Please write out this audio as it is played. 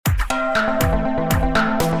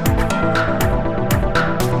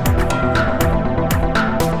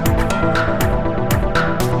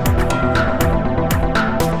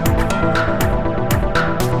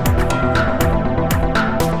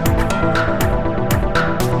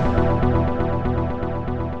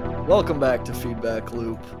Welcome back to Feedback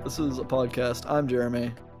Loop. This is a podcast. I'm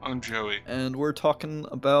Jeremy, I'm Joey. and we're talking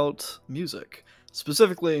about music.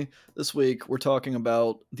 Specifically, this week we're talking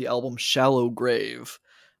about the album Shallow Grave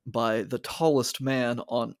by The Tallest Man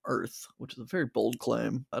on Earth, which is a very bold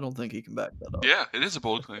claim. I don't think he can back that up. Yeah, it is a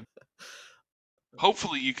bold claim.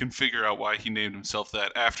 Hopefully you can figure out why he named himself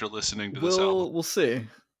that after listening to this album. We'll see.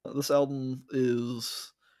 This album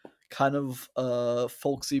is kind of a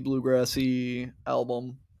folksy, bluegrassy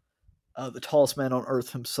album. The Tallest Man on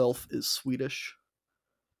Earth himself is Swedish.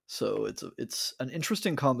 So it's an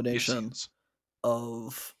interesting combination Yes,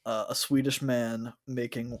 of a Swedish man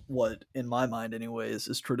making what, in my mind anyways,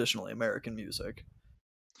 is traditionally American music.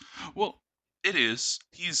 well, it is.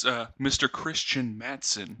 He's Mr. Christian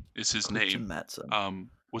Matson is his Christian name. Matson.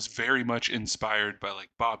 Was very much inspired by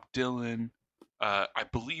like Bob Dylan. I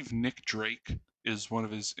believe Nick Drake is one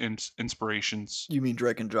of his inspirations. You mean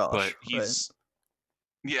Drake and Josh, But he's right?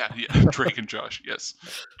 yeah, Drake and Josh. Yes,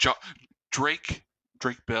 Drake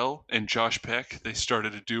Bell and Josh Peck. They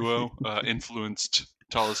started a duo. Influenced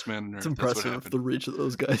Tallest Man on Earth. It's That's what impressive happened. the reach that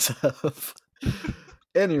those guys have.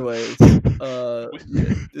 Anyways,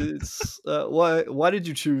 it's why did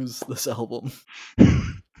you choose this album?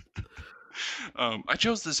 I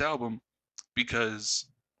chose this album because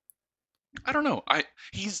I don't know.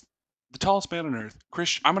 He's the tallest man on earth.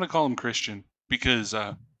 Christian. I'm gonna call him Christian because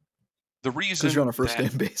the reason Because you're on a first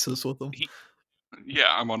name basis with him. Yeah,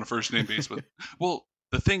 I'm on a first name basis with. Well,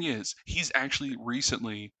 the thing is, he's actually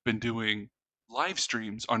recently been doing live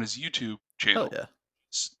streams on his YouTube channel. Hell yeah!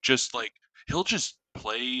 Just like he'll just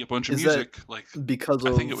play a bunch of Is music. that Like because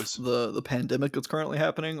I think it of was the pandemic that's currently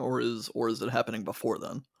happening, or is it happening before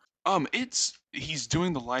then? he's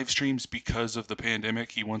doing the live streams because of the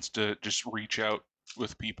pandemic. He wants to just reach out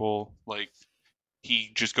with people. Like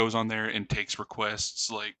he just goes on there and takes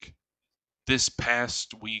requests. Like this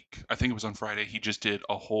past week, I think it was on Friday, he just did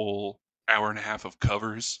a whole hour and a half of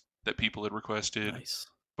covers that people had requested. Nice.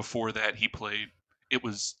 Before that, he played. It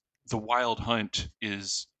was The Wild Hunt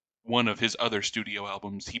is one of his other studio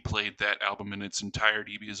albums. He played that album in its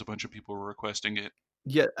entirety because a bunch of people were requesting it.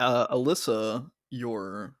 Yeah, Alyssa,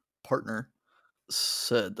 your partner,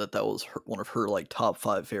 said that was one of her like top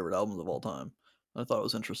 5 favorite albums of all time. I thought it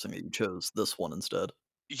was interesting that you chose this one instead.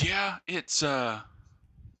 Yeah, it's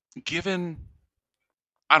given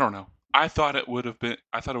I don't know. I thought it would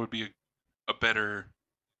be a better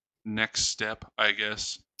next step, I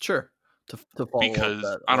guess. Sure, to follow up Because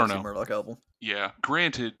that I don't Alexi know. Murdoch album. Yeah,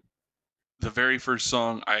 granted, the very first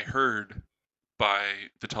song I heard by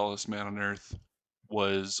The Tallest Man on Earth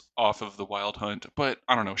was off of The Wild Hunt, but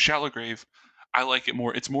I don't know. Shallow Grave, I like it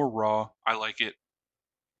more. It's more raw. I like it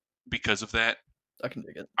because of that. I can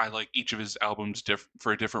dig it. I like each of his albums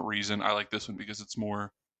for a different reason. I like this one because it's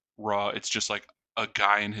more raw. It's just like a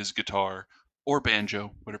guy and his guitar or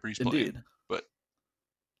banjo, whatever he's playing. Indeed. But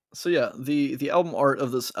So yeah, the album art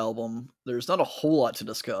of this album, there's not a whole lot to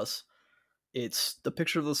discuss. It's the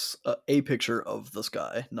picture of this a picture of the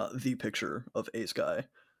sky, not the picture of a sky.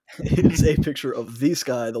 It's a picture of the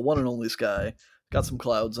sky, the one and only sky. Got some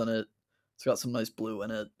clouds in it. It's got some nice blue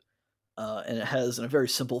in it, and it has in a very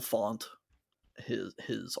simple font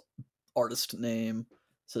his artist name. It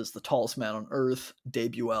says "The Tallest Man on Earth"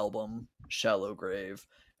 debut album, Shallow Grave,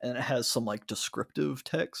 and it has some like descriptive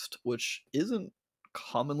text which isn't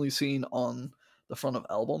commonly seen on the front of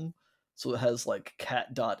album. So it has like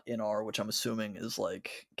cat.nr, which I'm assuming is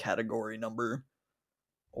like category number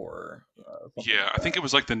or yeah, like I think it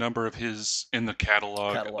was like the number of his in the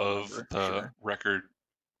catalog of number, the sure. record,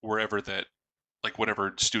 wherever that, like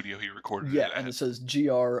whatever studio he recorded Yeah, it and at. it says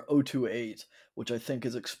GR028, which I think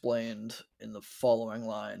is explained in the following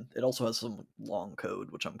line. It also has some long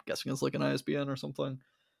code, which I'm guessing is like an ISBN or something.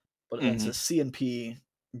 But then it says CNP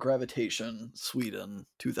Gravitation Sweden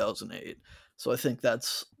 2008. So I think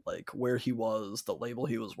that's like where he was, the label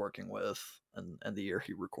he was working with, and the year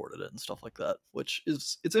he recorded it and stuff like that. Which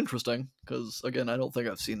it's interesting because again, I don't think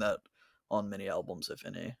I've seen that on many albums, if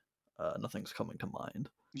any. Nothing's coming to mind.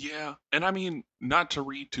 Yeah, and I mean, not to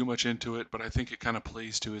read too much into it, but I think it kind of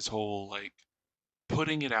plays to his whole like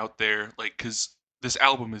putting it out there, like because this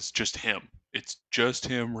album is just him. It's just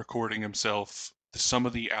him recording himself. Some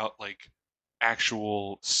of the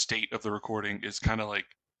actual state of the recording is kind of like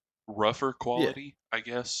rougher quality, I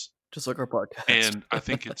guess. Just like our podcast. And I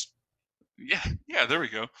think it's yeah, there we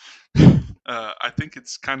go. I think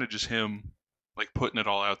it's kind of just him like putting it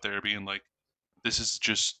all out there, being like, this is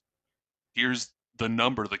just here's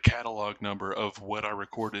the catalog number of what I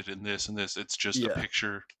recorded in this and this. It's just a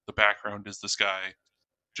picture. The background is the sky.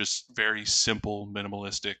 Just very simple,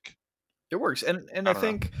 minimalistic. It works, and I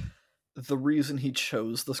think the reason he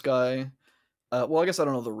chose this guy. Well, I guess I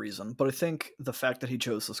don't know the reason, but I think the fact that he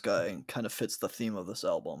chose this guy kind of fits the theme of this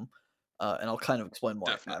album. And I'll kind of explain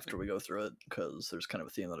why Definitely. after we go through it, because there's kind of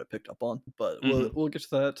a theme that I picked up on. But we'll Mhm. we'll get to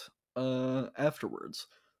that afterwards.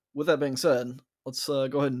 With that being said, let's go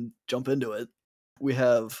ahead and jump into it. We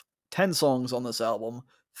have 10 songs on this album,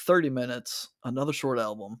 30 minutes, another short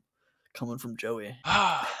album coming from Joey.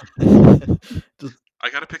 Ah, Just I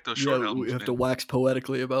gotta pick those yeah, short we albums, have to man. wax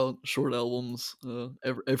poetically about short albums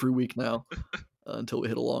every week now until we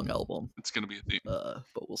hit a long album. It's gonna be a theme.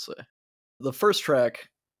 But we'll see. The first track,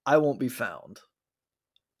 "I Won't Be Found."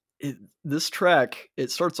 This track,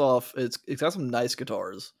 it starts off. It's got some nice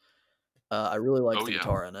guitars. I really like Oh, the yeah.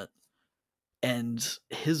 guitar in it, and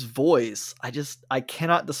his voice. I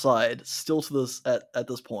cannot decide still to this at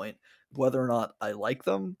this point whether or not I like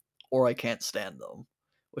them or I can't stand them.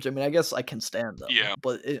 Which I mean, I guess I can stand them, Yeah,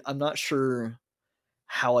 but I'm not sure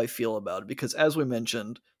how I feel about it because, as we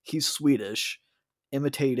mentioned, he's Swedish,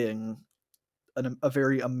 imitating a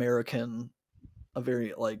very American, a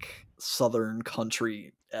very like Southern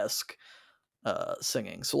country esque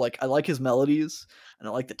singing. So like I like his melodies and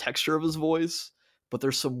I like the texture of his voice, but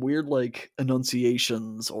there's some weird like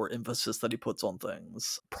enunciations or emphasis that he puts on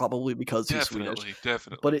things, probably because he's Swedish. definitely,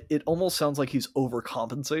 But definitely. it almost sounds like he's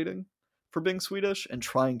overcompensating for being Swedish and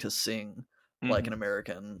trying to sing like an Mhm.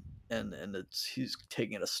 American, and he's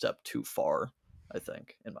taking it a step too far, I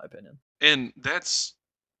think, in my opinion. And that's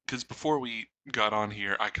because before we got on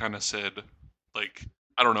here, I kinda said, like,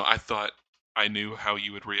 I don't know, I thought I knew how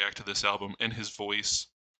you would react to this album and his voice.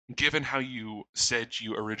 Given how you said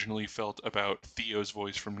you originally felt about Theo's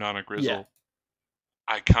voice from Nana Yeah. Grizzle,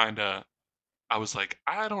 I was like,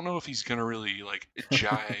 "I don't know if he's gonna really, like,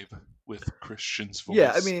 jive with Christian's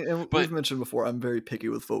Yeah, I voice." mean, and we've But mentioned before, I'm very picky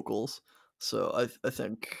with vocals, so I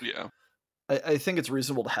think yeah. I think it's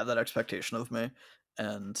reasonable to have that expectation of me,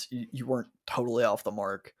 and you weren't totally off the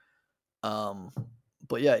mark. Um,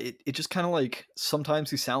 but yeah, it just kind of like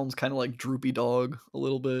sometimes he sounds kind of like Droopy Dog a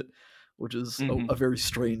little bit, which is a Mhm. very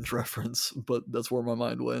strange reference, but that's where my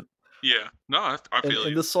mind went. Yeah. No, I And feel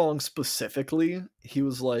in you. this song specifically, he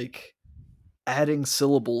was like adding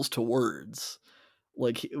syllables to words.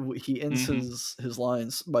 Like he ends Mhm. his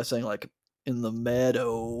lines by saying like in the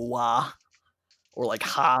meadow, wah, or like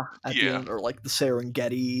ha at the Yeah. end, or like the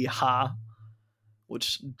Serengeti ha,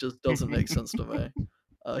 which just doesn't make sense to me.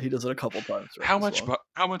 He does it a couple times throughout the song.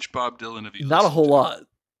 How much Bob Dylan have you Not a listened whole to? lot,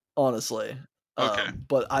 honestly. Okay.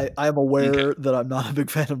 But I'm Okay. aware that I'm not a big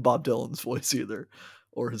fan of Bob Dylan's voice either,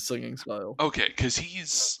 or his singing style. Okay, because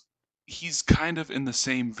he's kind of in the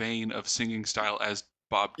same vein of singing style as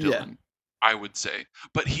Bob Yeah, Dylan, I would say,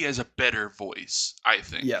 but he has a better voice, I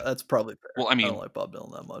yeah, think. that's probably Well, fair. I I don't mean, like Bob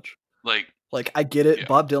Dylan that much. like, Like, I get it. yeah.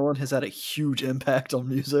 Bob Dylan has had a huge impact on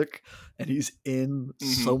music, and he's in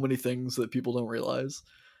Mhm. so many things that people don't realize.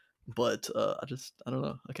 But I don't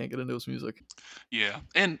know. I can't get into his music. Yeah,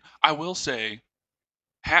 and I will say,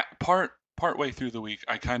 partway through the week,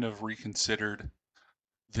 I kind of reconsidered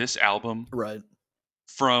this album Right.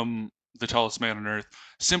 from The Tallest Man on Earth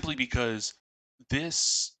simply because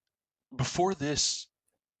this before this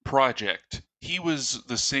project, he was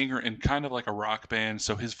the singer in kind of like a rock band,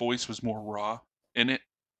 so his voice was more raw in it.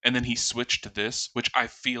 And then he switched to this, which I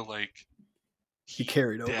feel like He he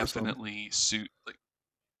carried over some. definitely suit like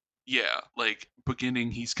yeah, like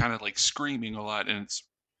beginning he's kind of like screaming a lot and it's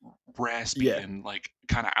raspy Yeah. and like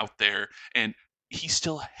kind of out there and he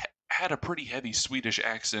still had a pretty heavy Swedish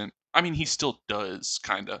accent. I mean, he still does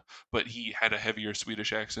kind of, but he had a heavier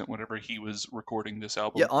Swedish accent whenever he was recording this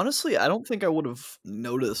Yeah, album. honestly, I don't think I would have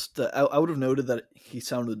noticed that. I would have noted that he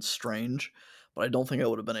sounded strange, but I don't think I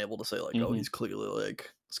would have been able to say like, "Oh, Mhm. he's clearly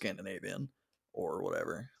like Scandinavian or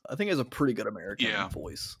whatever." I think he has a pretty good American Yeah,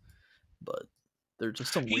 voice, but there's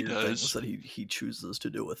just some he weird things does. that he chooses to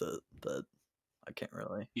do with it that I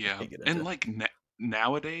Yeah, can't get and into. like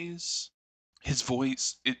nowadays, his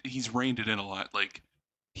voice he's reined it in a lot. Like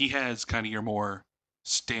he has kind of your more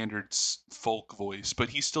standard folk voice, but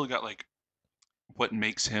he's still got like what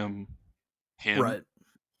makes him him. Right.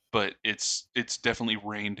 But it's definitely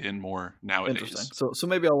reined in more Interesting. nowadays. So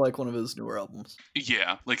maybe I'll like one of his newer albums.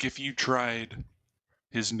 Yeah, like if you tried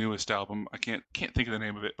his newest album, I can't think of the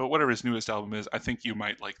name of it, but whatever his newest album is, I think you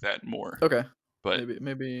might like that more. Okay. But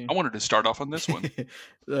Maybe I wanted to start off on this one.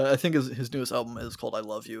 I think his newest album is called "I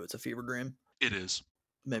Love You." It's a fever dream. It is.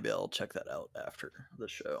 Maybe I'll check that out after the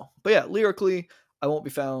show. But yeah, lyrically, I Won't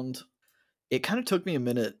Be Found. It kind of took me a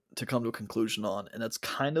minute to come to a conclusion on, and that's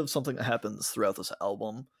kind of something that happens throughout this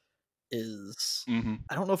album. is Mhm.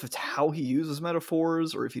 I don't know if it's how he uses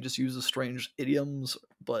metaphors or if he just uses strange idioms,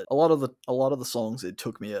 but a lot of the songs it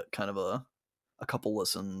took me a kind of a couple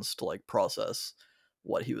listens to like process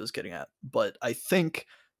what he was getting at. But I think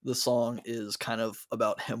the song is kind of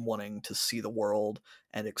about him wanting to see the world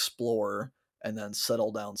and explore and then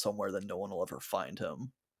settle down somewhere that no one will ever find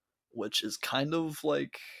him, which is kind of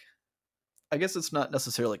like I guess it's not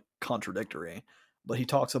necessarily contradictory, but he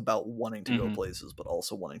talks about wanting to go Mhm. places but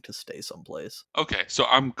also wanting to stay someplace. Okay, so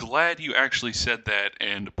I'm glad you actually said that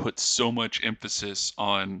and put so much emphasis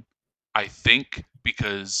on I think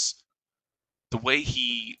because the way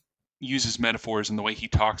he uses metaphors and the way he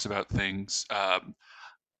talks about things,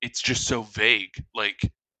 it's just so vague. Like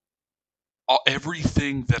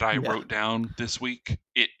everything that I Yeah. wrote down this week,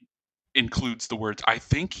 it includes the words. I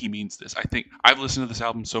think he means this. I think I've listened to this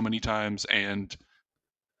album so many times, and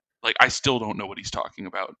like I still don't know what he's talking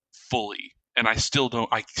about fully, and I still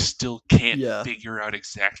can't Yeah. figure out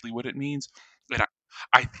exactly what it means. And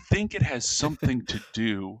I think it has something to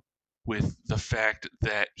do with the fact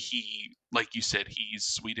that he, like you said, he's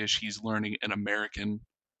Swedish. He's learning an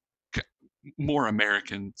k- more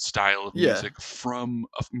American style of Yeah. music from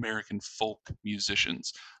American folk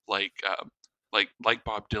musicians, like like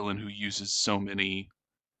Bob Dylan, who uses so many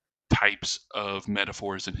types of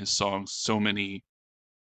metaphors in his songs, so many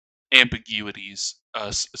ambiguities.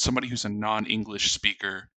 Somebody who's a non-English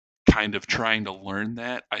speaker, kind of trying to learn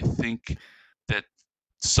that. I think that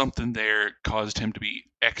something there caused him to be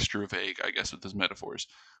extra vague, I guess, with his metaphors.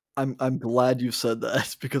 I'm glad you said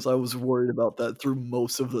that because I was worried about that through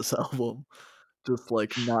most of this album, just,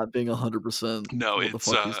 like, not being 100% No, what the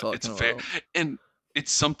fuck he's it's talking fair, about. and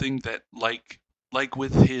it's something that like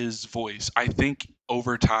with his voice, I think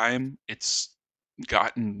over time it's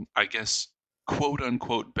gotten, I guess, quote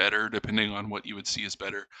unquote better, depending on what you would see as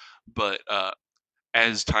better. But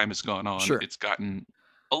as time has gone on, Sure. it's gotten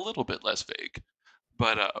a little bit less vague.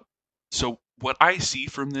 But so what I see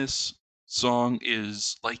from this song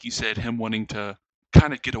is, like you said, him wanting to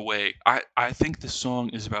kind of get away. I think this song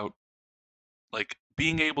is about like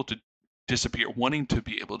being able to disappear, wanting to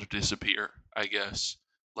be able to disappear, I guess.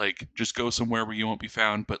 Like just go somewhere where you won't be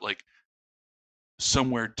found, but like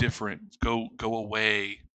somewhere different. Go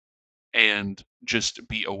away and just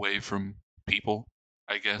be away from people.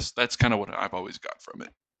 I guess that's kind of what I've always got from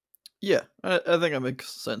it. Yeah, I think that makes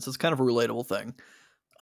sense. It's kind of a relatable thing,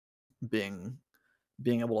 being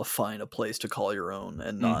being able to find a place to call your own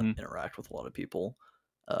and not Hmm. interact with a lot of people.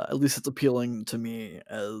 At least it's appealing to me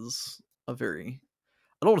as a very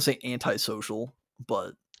I don't wanna say antisocial,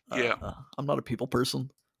 but, Yeah, I'm not a people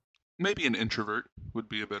person. maybe an introvert would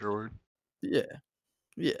be a better word. Yeah,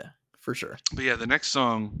 yeah, for sure. But yeah, the next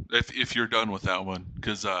song, if you're done with that one,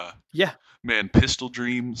 because Yeah. man, Pistol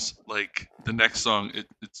Dreams, like the next song,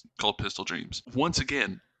 it's called Pistol Dreams. Once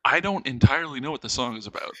again, I don't entirely know what the song is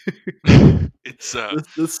about. It's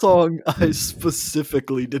This song, I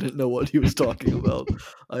specifically didn't know what he was talking about.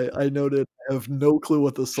 I noted I have no clue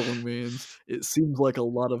what this song means. It seems like a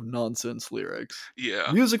lot of nonsense lyrics.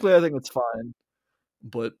 yeah. Musically, I think it's fine,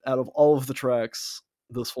 but out of all of the tracks,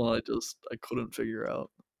 this one I couldn't figure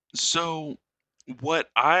out. So what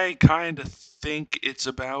I kind of think it's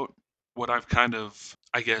about, what I've kind of,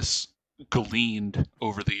 I guess, gleaned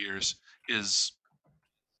over the years is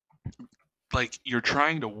like you're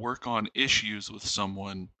trying to work on issues with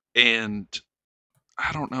someone, and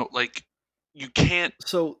I don't know, like you can't.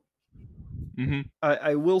 So, Hmm.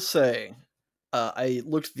 I will say, I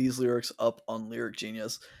looked these lyrics up on Lyric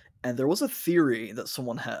Genius, and there was a theory that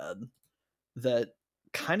someone had that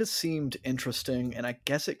kinda seemed interesting, and I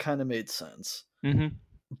guess it kinda made sense. Hmm.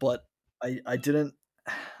 But I didn't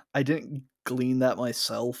I didn't glean that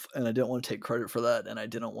myself, and I didn't wanna take credit for that, and I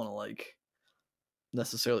didn't wanna, like,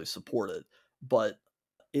 necessarily support it, but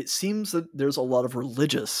it seems that there's a lot of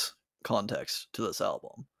religious context to this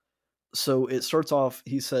album. So it starts off,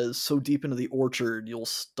 he says, "So deep into the orchard, you'll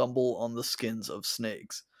stumble on the skins of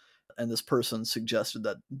snakes." And this person suggested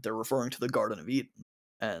that they're referring to the Garden of Eden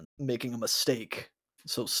and making a mistake.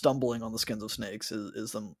 So stumbling on the skins of snakes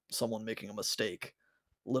is them someone making a mistake,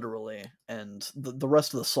 literally. And the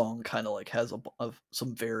rest of the song kind of like has of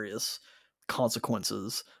some various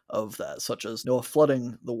consequences of that, such as Noah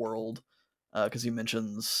flooding the world, because he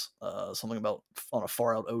mentions something about on a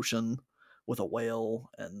far out ocean with a whale,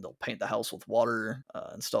 and they'll paint the house with water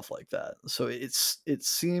and stuff like that. So it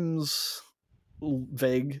seems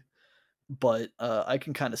vague, but I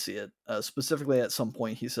can kind of see it. Specifically, at some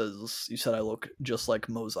point, he says, "You said I look just like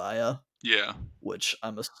Mosiah," Yeah. which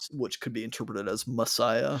could be interpreted as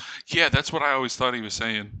Messiah. Yeah, that's what I always thought he was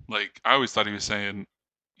saying. Like I always thought he was saying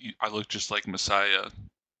I look just like Messiah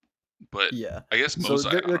but Yeah. I guess So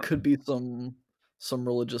Mosiah, I there don't could be some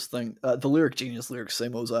religious thing. The Lyric Genius lyrics say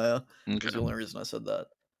Mosiah know. is the Okay. only reason I said that.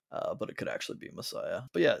 But it could actually be Messiah.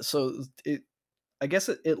 But yeah, so I guess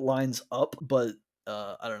it lines up, but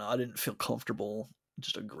I don't know. I didn't feel comfortable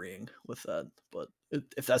just agreeing with that. But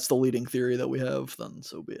if that's the leading theory that we have, then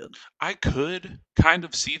so be it. I could kind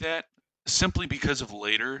of see that simply because of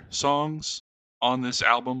later songs on this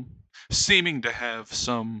album seeming to have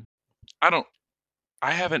some I don't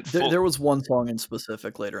I haven't full There was one song in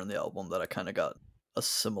specific later in the album that I kind of got a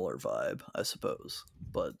similar vibe, I suppose.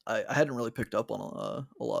 But I hadn't really picked up on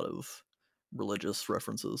a lot of religious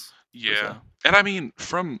references per se. yeah. And I mean,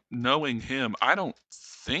 from knowing him, I don't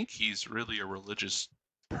think he's really a religious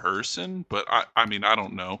person, but I mean, I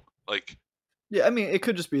don't know. Like, Yeah, I mean, it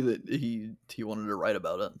could just be that he wanted to write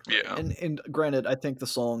about it, right? yeah. And granted, I think the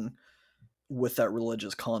song with that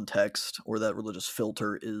religious context or that religious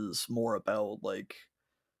filter is more about like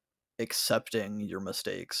accepting your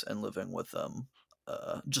mistakes and living with them.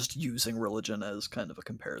 Just using religion as kind of a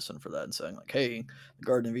comparison for that and saying like, "Hey, the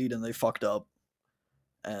Garden of Eden, they fucked up,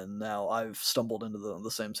 and now I've stumbled into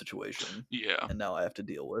the same situation, Yeah. and now I have to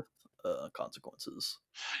deal with consequences."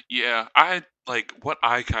 Yeah, I like what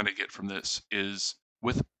I kind of get from this is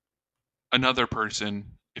with another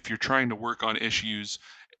person, if you're trying to work on issues,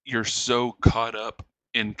 you're so caught up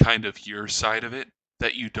in kind of your side of it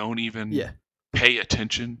that you don't Yeah, even pay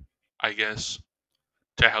attention, I guess,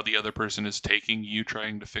 to how the other person is taking you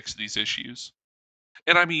trying to fix these issues.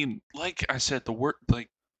 And I mean, like I said,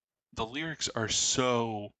 the lyrics are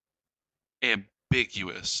so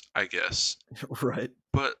ambiguous, I guess. right.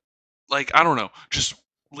 But like I don't know, just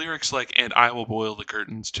lyrics like "and I will boil the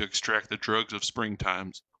curtains to extract the drugs of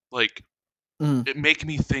springtimes." Like Mm, it make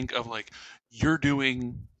me think of like you're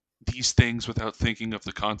doing these things without thinking of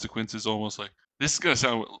the consequences. Almost like this is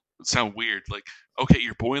gonna sound weird. Like okay,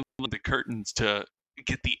 you're boiling the curtains to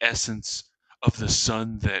get the essence of the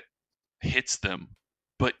sun that hits them,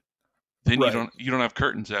 but then right. you don't have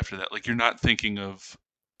curtains after that. Like you're not thinking of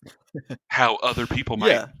how other people might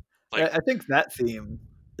Yeah, like I think that theme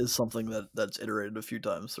is something that's iterated a few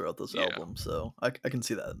times throughout this yeah. album, so I can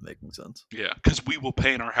see that making sense. Yeah, because we will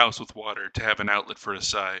paint our house with water to have an outlet for a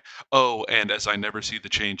sigh. Oh, and as I never see the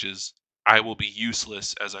changes, I will be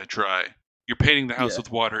useless as I try. You're painting the house Yeah,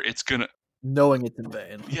 with water. It's gonna. knowing it's in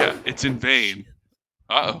vain. Yeah, it's in vain. Shit.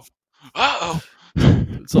 Uh Well, oh. Uh oh.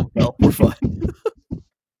 it's up, pal. We're fine.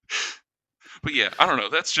 But yeah, I don't know.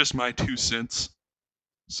 That's just my 2 cents.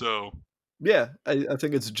 So. Yeah, I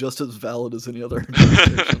think it's just as valid as any other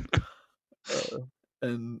interpretation, uh,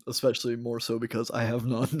 and especially more so because I have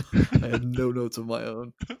none. I have no notes of my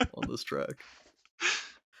own on this track.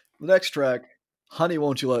 The next track, "Honey,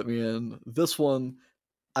 Won't You Let Me In." This one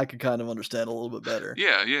I could kind of understand a little bit better.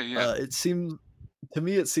 Yeah, yeah, yeah. It seems to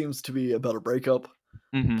me it seems to be about a breakup,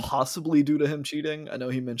 Mm-hmm. possibly due to him cheating. I know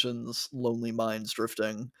he mentions lonely minds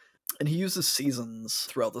drifting, and he uses seasons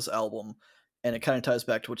throughout this album, and it kind of ties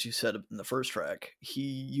back to what you said in the first track. He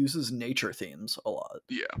uses nature themes a lot,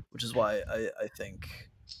 Yeah, which is why I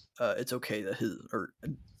think it's okay that his or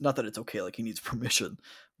not that it's okay like he needs permission,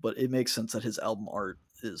 but it makes sense that his album art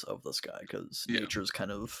is of this guy because yeah, nature is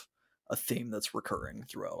kind of a theme that's recurring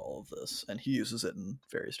throughout all of this, and he uses it in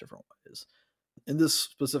various different ways. In this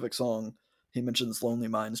specific song, he mentions lonely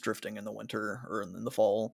minds drifting in the winter or in the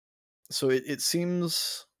fall. So it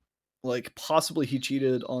seems like possibly he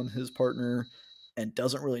cheated on his partner and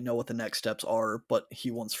doesn't really know what the next steps are, but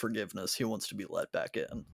he wants forgiveness. He wants to be let back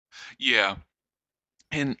in. yeah.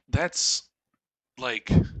 And that's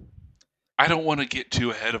like I don't want to get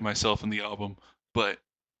too ahead of myself in the album, but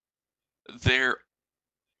there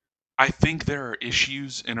I think there are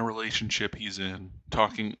issues in a relationship he's in,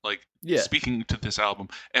 talking like Yeah, speaking to this album,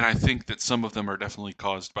 and I think that some of them are definitely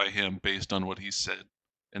caused by him based on what he said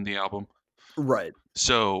in the album. right.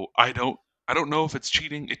 So I don't know if it's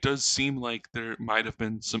cheating. It does seem like there might have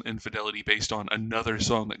been some infidelity based on another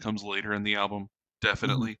song that comes later in the album,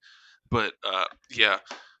 Hmm. definitely. But yeah,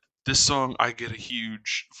 this song I get a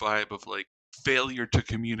huge vibe of like failure to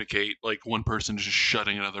communicate, like one person is just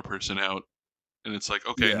shutting another person out and it's like,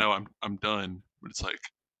 okay, Yeah, no, I'm done. But it's like,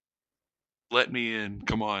 let me in,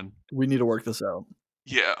 come on. we need to work this out.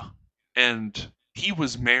 Yeah. And he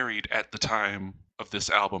was married at the time of this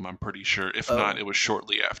album, I'm pretty sure. If not, Oh, it was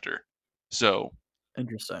shortly after. So,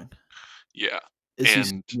 interesting. yeah. Is he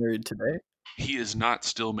And married today? he is not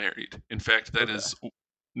still married. In fact, that Okay, is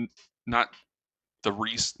not the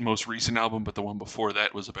most recent album, but the one before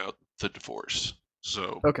that was about the divorce.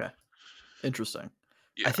 So, okay, interesting.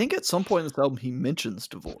 I yeah, think at some point in this album he mentions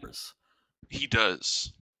divorce, he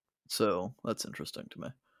does. so that's interesting to me.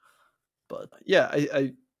 But yeah,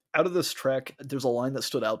 I out of this track, there's a line that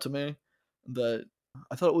stood out to me that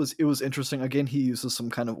I thought it was interesting. Again, he uses some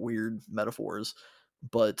kind of weird metaphors,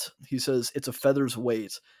 but he says it's a feather's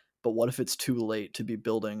weight. But what if it's too late to be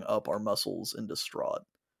building up our muscles in distraught?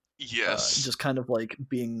 Yes. Just kind of like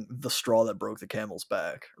being the straw that broke the camel's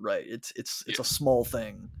back, right? It's a Yeah, small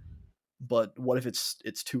thing, but what if it's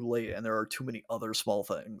too late and there are too many other small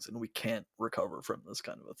things and we can't recover from this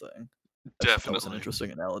kind of a thing? I just thought that was an definitely.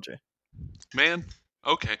 interesting analogy. Man,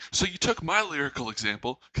 okay. So you took my lyrical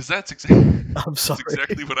example because I'm that's sorry.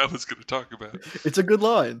 exactly what I was going to talk about. It's a good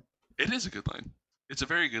line. It is a good line. It's a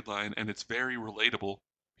very good line, and it's very relatable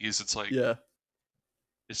because it's like, Yeah.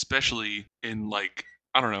 especially in like,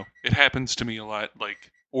 I don't know, it happens to me a lot.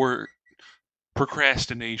 Like, or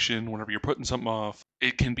procrastination, whenever you're putting something off,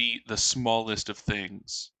 it can be the smallest of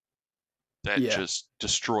things that Yeah. just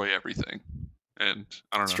destroy everything. And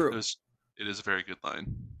I don't It's know, true. it is a very good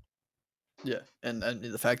line. Yeah. And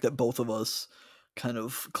the fact that both of us kind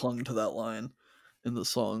of clung to that line in the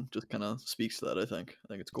song just kind of speaks to that, I think. I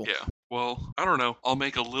think it's cool. Yeah. Well, I don't know. I'll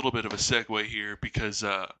make a little bit of a segue here because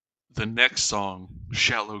the next song,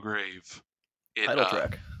 "Shallow Grave," it Title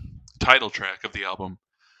track. title track of the album.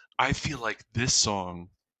 I feel like this song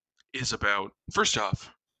is about, first off,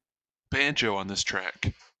 banjo on this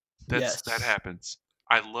track. That Yes. happens.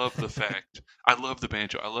 I love the fact. I love the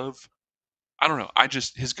banjo. I don't know. I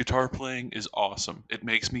just his guitar playing is awesome. It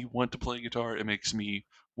makes me want to play guitar. It makes me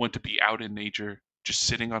want to be out in nature, just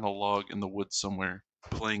sitting on a log in the woods somewhere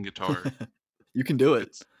playing guitar. You can do it.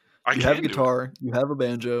 It's I You have a can do it. guitar, you have a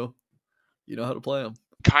banjo, you know how to play them.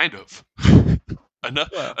 Kind of. enough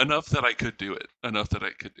Well, enough that I could do it. Enough that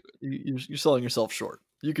I could do you're selling yourself short.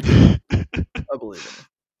 You could do it. it. I believe in you.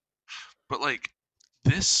 But like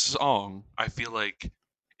this song, I feel like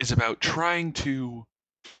is about trying to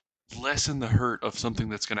lessen the hurt of something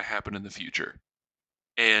that's going to happen in the future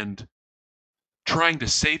and trying to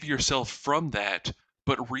save yourself from that,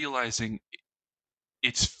 but realizing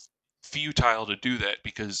it's futile to do that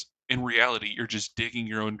because in reality, you're just digging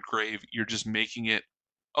your own grave. You're just making it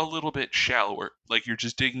a little bit shallower. Like you're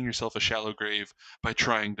just digging yourself a shallow grave by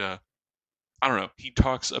trying to. I don't know. He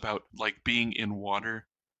talks about like being in water.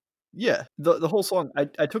 Yeah, the whole song,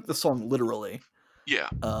 I took the song literally. Yeah,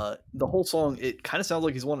 The whole song, it kinda sounds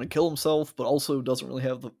like he's wanting to kill himself, but also doesn't really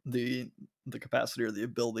have the capacity or the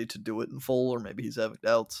ability to do it in full, or maybe he's having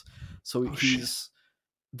doubts. So oh shit. he's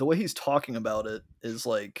the way he's talking about it is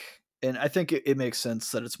like, and I think it makes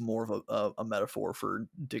sense that it's more of a metaphor for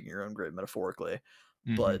digging your own grave metaphorically,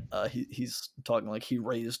 but, Hmm. he's talking like he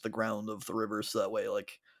raised the ground of the river so that way,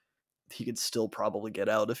 like, he could still probably get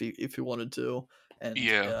out if he wanted to. And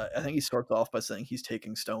Yeah, I think he starts off by saying he's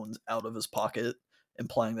taking stones out of his pocket,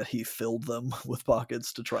 implying that he filled them with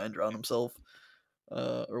pockets to try and drown himself,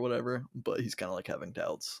 or whatever. But he's kind of like having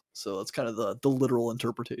doubts, so that's kind of the literal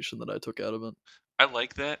interpretation that I took out of it. I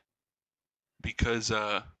like that because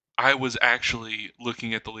I was actually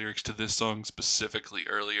looking at the lyrics to this song specifically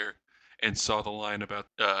earlier and saw the line about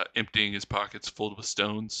emptying his pockets full with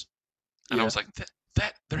stones, and I Yeah, was like,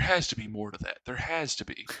 that there has to be more to that. There has to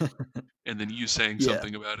be. And then you saying yeah,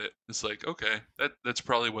 something about it, it's like, okay, that's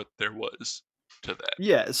probably what there was to that.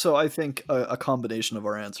 yeah. So I think a combination of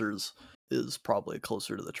our answers is probably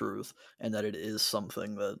closer to the truth, and that it is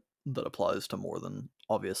something that applies to more than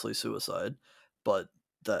obviously suicide, but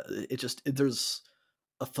that there's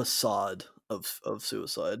a facade of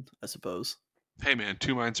suicide, I suppose. Hey man,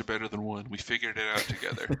 two minds are better than one. We figured it out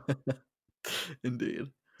together. Indeed.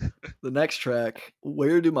 The next track,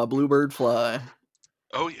 "Where Do My Bluebird Fly?"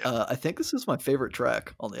 Oh yeah, I think this is my favorite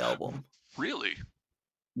track on the album. really?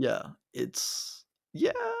 Yeah,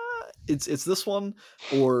 yeah, it's this one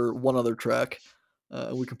or one other track.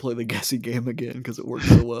 We can play the guessing game again because it worked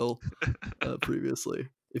so well, previously,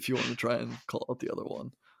 if you wanna try and call out the other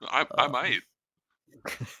one. I Um might.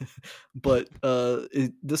 but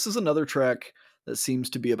this is another track that seems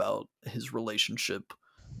to be about his relationship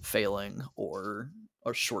failing or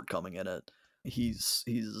shortcoming in it. He's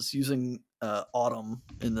using autumn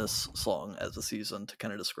in this song as a season to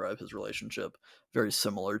kind of describe his relationship, very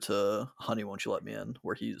similar to Honey Won't You Let Me In,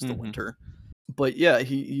 where he's the Hmm. winter. But yeah,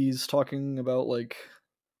 he's talking about like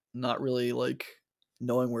not really like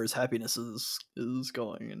knowing where his happiness is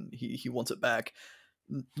going, and he wants it back,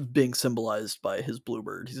 being symbolized by his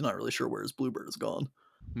bluebird. He's not really sure where his bluebird has gone.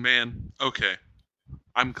 Man, okay.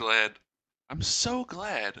 I'm glad. I'm so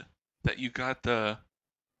glad that you got the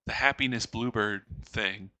happiness bluebird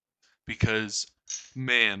thing because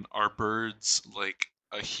man, are birds like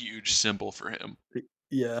a huge symbol for him.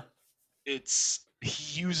 Yeah, It's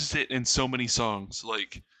he uses it in so many songs.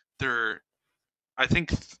 Like there I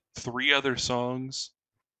think three other songs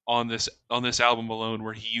on this album alone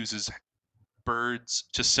where he uses birds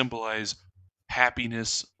to symbolize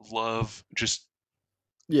happiness, love, just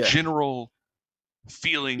Yeah, general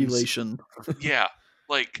feelings. elation. Yeah,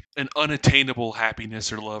 like an unattainable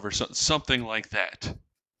happiness or love or something like that.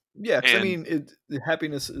 Yeah, because I And mean, the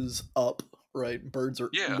happiness is up, right? Birds are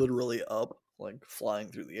yeah, literally up, like flying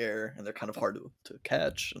through the air, and they're kind of hard to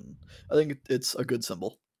catch. And I think it's a good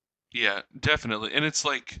symbol. yeah, definitely. And it's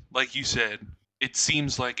like you said, it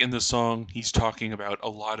seems like in the song he's talking about a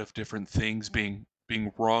lot of different things being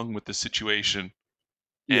wrong with the situation.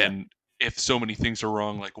 Yeah, And if so many things are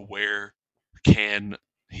wrong, like where can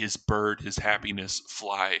his bird, his happiness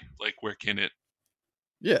fly? Like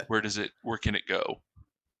yeah, where can it go?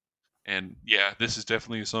 And yeah, this is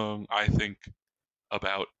definitely a song I think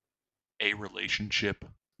about a relationship.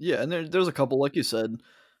 yeah. And there's a couple, like you said,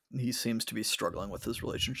 he seems to be struggling with his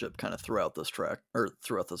relationship kind of throughout this track or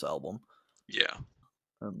throughout this album. Yeah.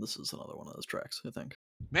 And this is another one of those tracks, I think.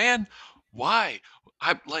 Man, why?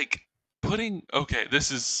 I'm like putting okay,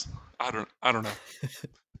 this is I don't know.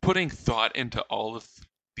 Putting thought into all of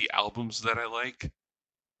the albums that I like.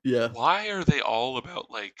 Yeah, Why are they all about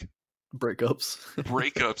like breakups.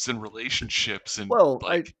 breakups and relationships and Well,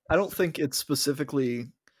 like I don't think it's specifically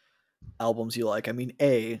albums you like. I mean,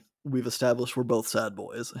 we've established we're both sad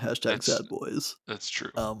boys. Hashtag that's sad boys. that's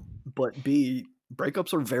true. But B,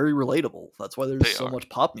 breakups are very relatable. That's why there's They so are. much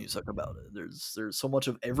pop music about it. There's so much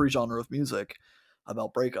of every genre of music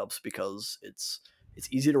about breakups because it's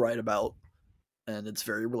easy to write about and it's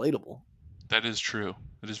very relatable. That is true.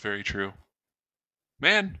 That is very true.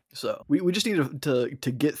 Man, So we just need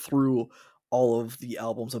to get through all of the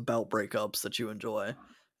albums about breakups that you enjoy,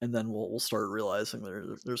 and then we'll start realizing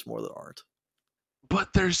there's more that aren't.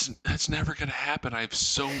 but that's never gonna happen. I have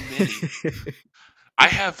so many. That's I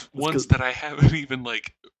have ones because that I haven't even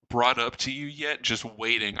like brought up to you yet, just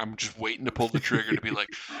waiting. I'm just waiting to pull the trigger to be like,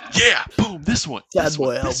 yeah, boom, this one, sad this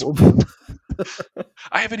one, boy this one. album.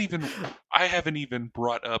 I haven't even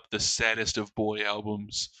brought up the saddest of boy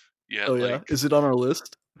albums Oh yet. yeah, Like is it on our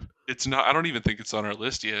list? it's not I don't even think it's on our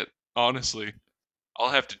list yet, honestly. I like I'll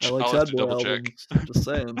have sad to boy double check. albums. Just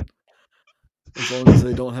saying, as long as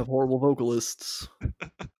they don't have horrible vocalists.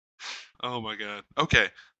 Oh my god. Okay.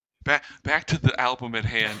 Back to the album at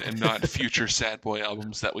hand and not future sad boy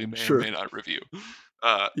albums that we may or Sure. may not review.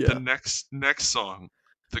 The Yeah. next song,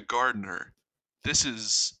 "The Gardener." This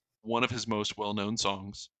is one of his most well-known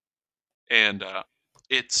songs, and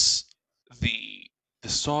it's the the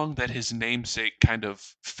song that his namesake kind of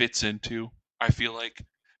fits into. I feel like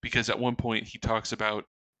because at one point he talks about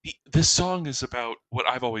this song is about what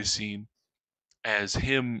I've always seen as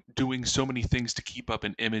him doing so many things to keep up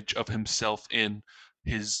an image of himself in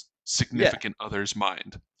his Yeah. significant other's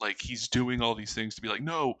mind. Like he's doing all these things to be like,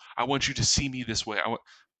 "No, I want you to see me this way."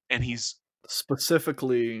 And he's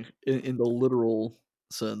Specifically in the literal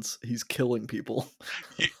sense, he's killing people.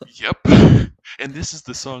 yep. And this is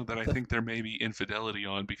the song that I think there may be infidelity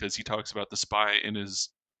on because he talks about the spy in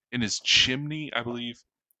his chimney, I believe.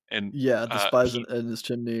 And Yeah, the spies he in his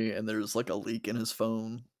chimney, and there's like a leak in his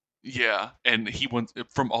phone. yeah, and he wants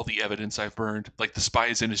from all the evidence I've burned, like the spy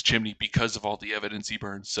is in his chimney because of all the evidence he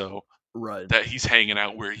burned. So Right. that he's hanging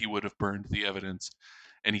out where he would have burned the evidence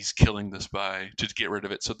and he's killing the spy to get rid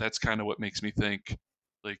of it. So that's kind of what makes me think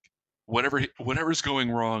like whatever's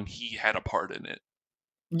going wrong, he had a part in it.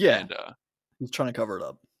 Yeah, And he's trying to cover it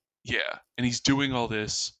up. yeah, and he's doing all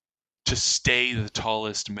this to stay the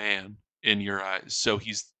tallest man in your eyes. So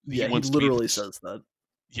he Yeah, he wants to be literally says that.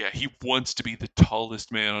 yeah, he wants to be the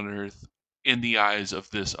tallest man on earth in the eyes of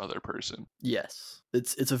this other person. Yes.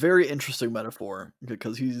 It's a very interesting metaphor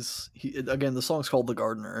because he again, the song's called The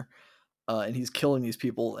Gardener, and he's killing these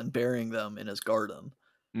people and burying them in his garden.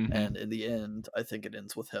 And Mhm. in the end, I think it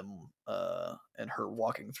ends with him and her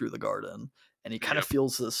walking through the garden, and he kind of Yep.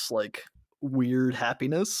 feels this like weird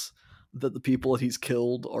happiness that the people that he's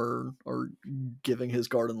killed are giving his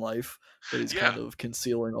garden life, but he's Yeah. kind of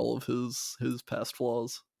concealing all of his past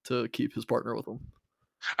flaws to keep his partner with him.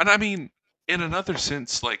 And I mean, in another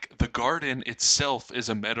sense, like the garden itself is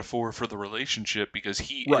a metaphor for the relationship because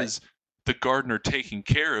he Right. is the gardener taking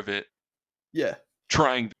care of it, Yeah.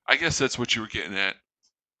 I guess that's what you were getting at.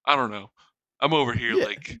 I don't know. I'm over here Yeah.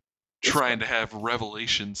 like That's trying fine. to have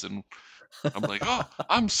revelations and I'm like, "Oh,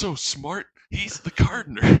 I'm so smart. He's the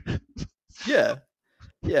gardener." Yeah.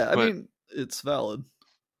 Yeah. I But mean, it's valid.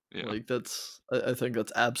 yeah. Like I think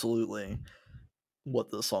that's absolutely what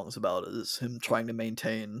the song's about is him trying to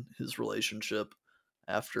maintain his relationship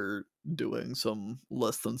after doing some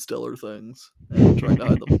less than stellar things and trying to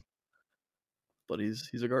hide them. But he's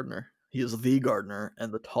a gardener. He is the gardener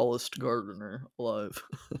and the tallest gardener alive.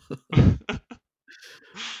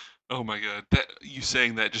 Oh my god, that you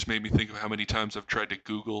saying that just made me think of how many times I've tried to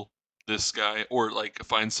Google this guy or like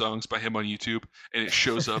find songs by him on YouTube, and it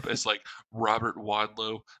shows up as like Robert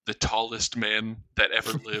Wadlow, the tallest man that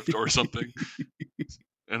ever lived, or something.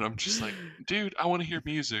 And I'm just like, dude, I want to hear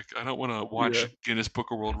music. I don't want to Yeah. watch Guinness Book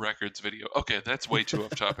of World Records video. Okay, that's way too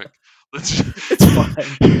off topic. Let's. It's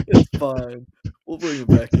fine. It's fine. We'll bring it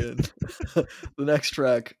back in. The next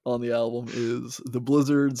track on the album is The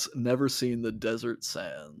Blizzards Never Seen the Desert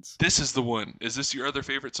Sands. This is the one. Is this your other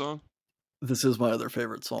favorite song? This is my other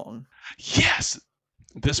favorite song. Yes.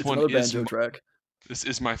 This It's one another is banjo track. this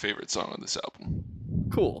is my favorite song on this album.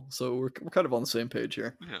 Cool. So we're kind of on the same page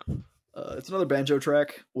here. Yeah. It's another banjo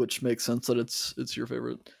track, which makes sense that it's your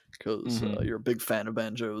favorite because Mhm. you're a big fan of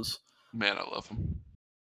banjos. Man, I love them.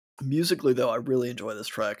 Musically, though, I really enjoy this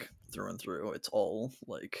track through and through. It's all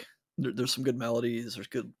like there's some good melodies, there's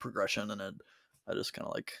good progression in it. I just kind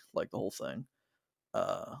of like the whole thing.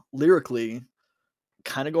 Lyrically,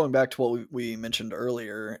 kind of going back to what we mentioned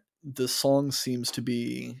earlier, the song seems to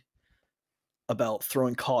be about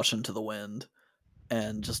throwing caution to the wind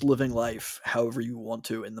and just living life however you want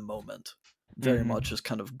to in the moment. Very Mhm. much just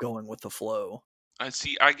kind of going with the flow. I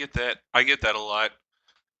see. I get that. I get that a lot.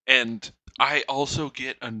 And I also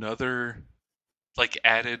get another like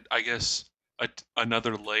added, I guess,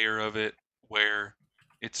 another layer of it where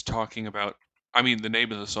it's talking about. I mean, the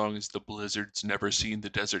name of the song is "The Blizzard's Never Seen the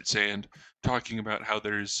Desert Sand," talking about how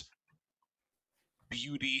there's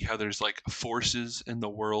beauty, how there's like forces in the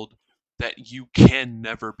world that you can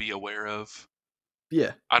never be aware of.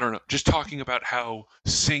 Yeah, I don't know, just talking about how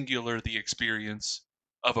singular the experience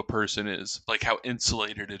of a person is, like how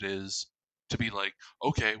insulated it is to be like,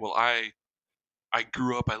 okay, well, I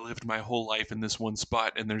grew up, I lived my whole life in this one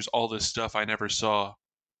spot, and there's all this stuff I never saw,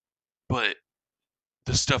 but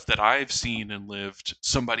the stuff that I've seen and lived,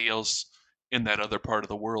 somebody else in that other part of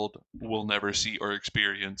the world will never see or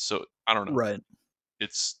experience. So I don't know. right.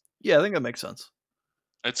 It's Yeah, I think that makes sense.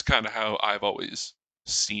 it's kind of how I've always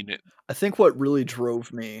seen it. I think what really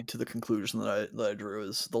drove me to the conclusion that I drew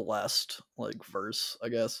is the last like verse, I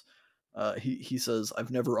guess. He says, "I've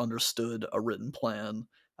never understood a written plan.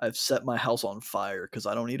 I've set my house on fire because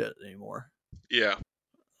I don't need it anymore," Yeah.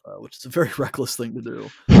 which is a very reckless thing to do.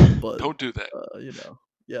 But Don't do that.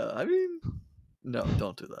 yeah. I mean, no,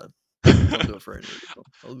 don't do that. Don't do it for any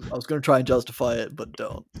reason. I was going to try and justify it, but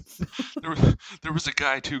don't. There was, there was a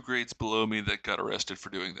guy 2 grades below me that got arrested for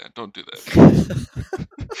doing that. Don't do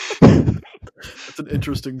that. It's an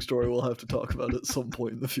interesting story we'll have to talk about at some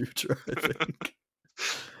point in the future, I think. But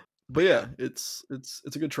But yeah. yeah, it's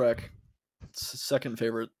a good track. It's second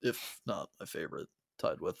favorite, if not my favorite,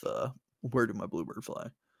 tied with "Where Do My Bluebird Fly."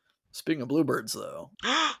 Speaking of bluebirds, though,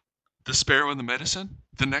 The Sparrow and the Medicine?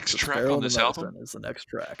 The next "The track Sparrow on and the this album? Medicine" is the next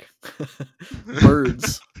track.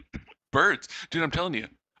 Birds. Birds. Dude, I'm telling you.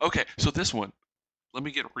 Okay, so this one, let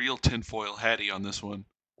me get real tinfoil hatty on this one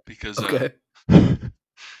because Okay.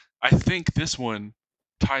 I think this one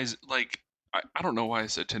ties like I don't know why I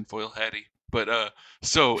said tinfoil hatty, but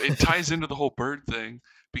so it ties into the whole bird thing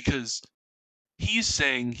because he's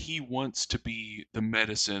saying he wants to be the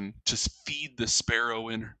medicine to feed the sparrow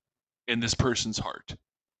in this person's heart.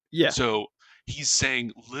 Yeah. So he's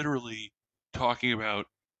saying literally talking about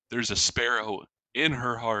there's a sparrow in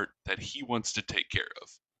her heart that he wants to take care of.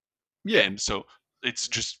 Yeah. And so it's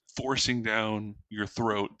just forcing down your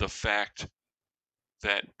throat the fact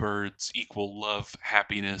that birds equal love,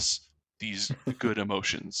 happiness, these good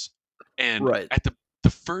emotions. And Right. at the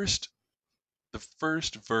first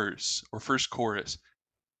verse or first chorus,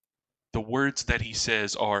 the words that he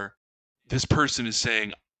says are this person is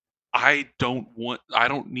saying, I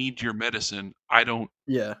don't need your medicine.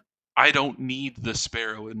 Yeah. I don't need the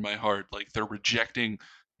sparrow in my heart. Like they're rejecting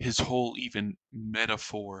his whole even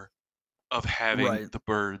metaphor of having Right. the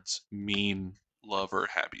birds mean love or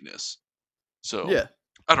happiness. So Yeah.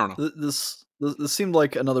 I don't know. This seemed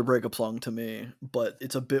like another breakup song to me, but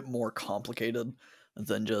it's a bit more complicated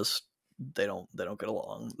than just they don't get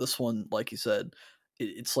along. This one, like you said,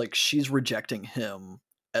 it's like she's rejecting him,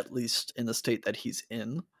 at least in the state that he's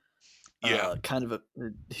in. Yeah, Kind of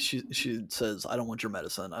she says, "I don't want your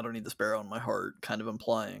medicine. I don't need the sparrow in my heart," kind of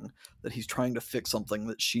implying that he's trying to fix something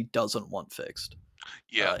that she doesn't want fixed.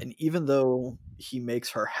 yeah, And even though he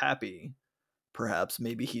makes her happy, perhaps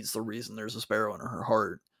maybe he's the reason there's a sparrow in her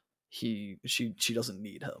heart. She doesn't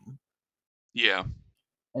need him. yeah.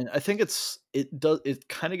 And I think it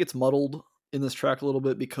kind of gets muddled in this track a little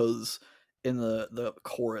bit because in the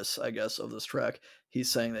chorus, I guess, of this track,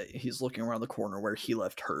 he's saying that he's looking around the corner where he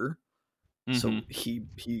left her. Hmm. So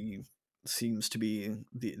he seems to be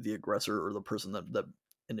the aggressor or the person that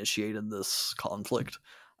initiated this conflict,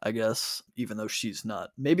 I guess, even though she's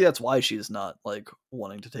not. Maybe that's why she's not like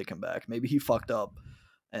wanting to take him back. Maybe he fucked up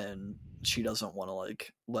and she doesn't want to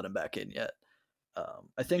like let him back in yet.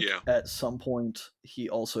 I think Yeah. at some point he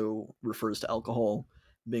also refers to alcohol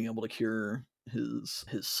being able to cure his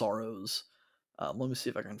sorrows. Let me see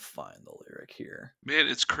if I can find the lyric here. Man,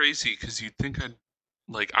 it's crazy because you'd think I'd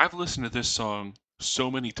like I've listened to this song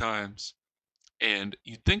so many times, and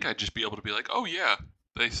you'd think I'd just be able to be like, oh yeah,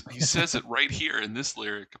 he says it right here in this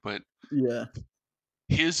lyric, but Yeah.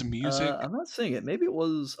 his music. I'm not seeing it. Maybe it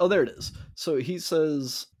was. Oh, there it is. So he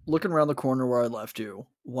says, "Looking around the corner where I left you,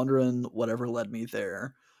 wondering whatever led me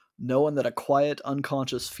there, knowing that a quiet,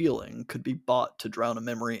 unconscious feeling could be bought to drown a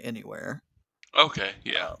memory anywhere." Okay,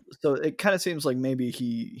 yeah. So it kind of seems like maybe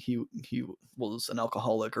he was an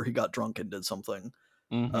alcoholic, or he got drunk and did something,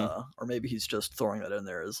 Mm-hmm. or maybe he's just throwing that in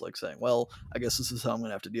there as like saying, "Well, I guess this is how I'm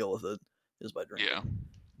gonna have to deal with it, is by Yeah. drinking."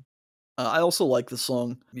 I also like the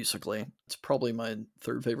song musically. It's probably my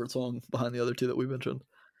third favorite song behind the other two that we mentioned.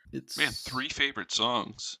 Man, It's 3 favorite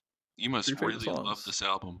songs. You three must favorite really love songs. this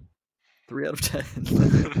album. 3 out of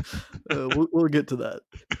 10. We'll get to that.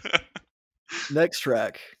 Next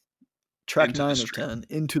track, track Into the 9 of 10, Stream.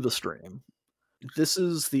 "Into the Stream." This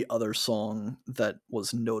is the other song that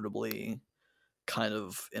was notably kind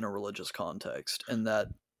of in a religious context, in that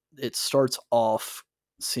it starts off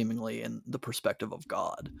seemingly in the perspective of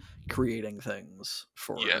God creating things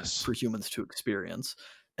Yes. for humans to experience,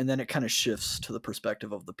 and then it kind of shifts to the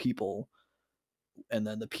perspective of the people, and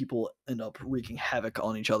then the people end up wreaking havoc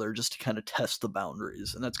on each other just to kind of test the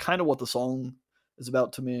boundaries. And that's kind of what the song is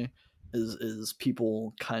about to me, is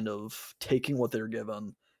people kind of taking what they're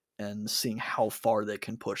given and seeing how far they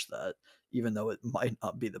can push that, even though it might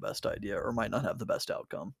not be the best idea or might not have the best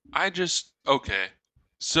outcome. Okay.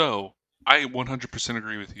 So, I 100%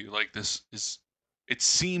 agree with you. Like, it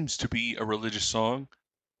seems to be a religious song,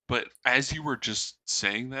 but as you were just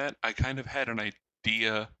saying that, I kind of had an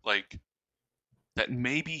idea, like, that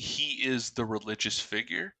maybe he is the religious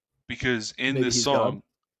figure. Because in Maybe this he's God. song,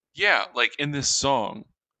 yeah, like, in this song,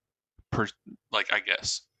 per, like, I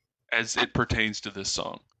guess, as it pertains to this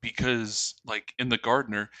song. Because, like, in The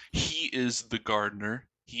Gardener, he is the gardener.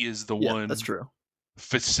 He is the Yeah, that's one true.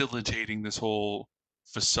 facilitating this whole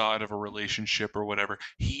facade of a relationship or whatever.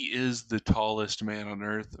 He is the tallest man on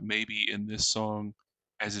earth. Maybe in this song,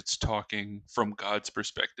 as it's talking from God's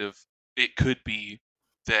perspective, it could be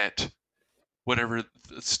that whatever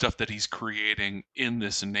stuff that he's creating in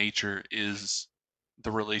this nature is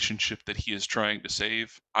the relationship that he is trying to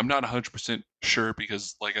save. I'm not 100% sure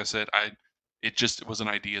because like I said, it just was an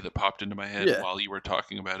idea that popped into my head Yeah, while you were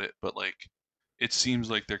talking about it, but like it seems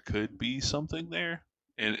like there could be something there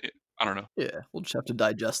and I don't know. yeah. We'll just have to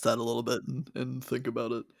digest that a little bit and think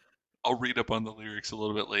about it. I'll read up on the lyrics a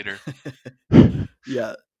little bit later.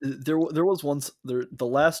 Yeah, there was once there the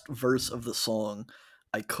last verse of the song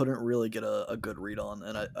I couldn't really get a good read on,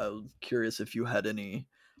 and I was curious if you had any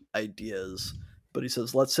ideas. But he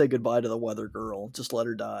says, "Let's say goodbye to the weather girl. Just let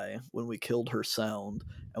her die. When we killed her sound,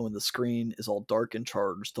 and when the screen is all dark and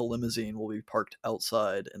charged, the limousine will be parked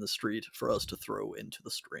outside in the street for us to throw into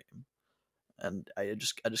the stream." And I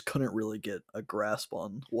just couldn't really get a grasp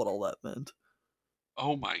on what all that meant.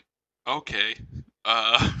 Oh my. Okay.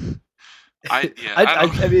 Uh I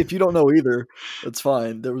I mean, if you don't know either, that's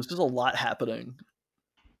fine. There was just a lot happening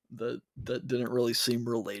that didn't really seem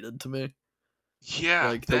related to me. yeah,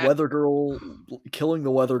 Like the that weather girl, killing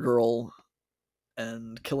the weather girl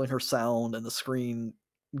and killing her sound, and the screen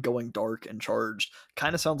going dark and charged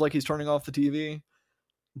kind of sounds like he's turning off the TV,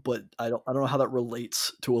 but I don't know how that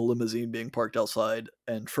relates to a limousine being parked outside,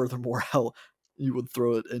 and furthermore how you would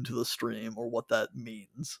throw it into the stream, or what that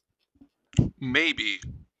means. maybe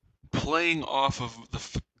playing off of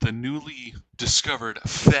the newly discovered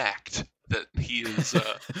fact that he is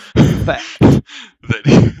Fact. that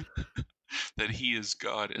he, that he is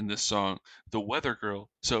God in this song. The Weather Girl.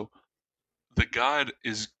 So the God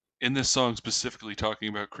is in this song specifically talking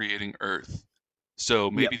about creating Earth. So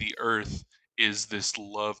maybe Yep. the Earth is this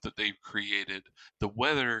love that they've created. The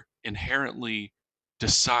weather inherently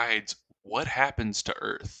decides what happens to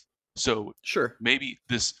Earth. So Sure. maybe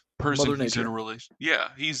this person Mother he's in a Nature.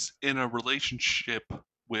 he's in a relationship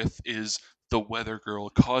with is the weather girl,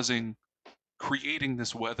 causing creating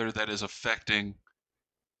this weather that is affecting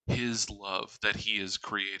his love that he has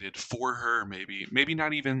created for her, maybe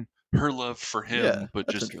not even her love for Yeah, him, but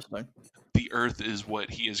that's just interesting. the earth is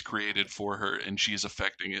what he has created for her and she is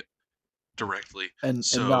affecting it directly. And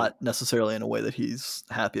So not necessarily in a way that he's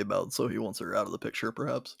happy about, so he wants her out of the picture,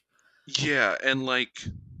 perhaps. yeah, and like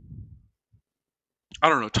I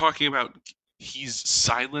don't know, talking about he's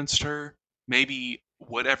silenced her. Maybe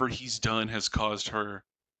whatever he's done has caused her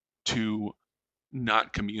to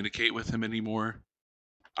not communicate with him anymore.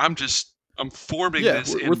 I'm forming Yeah,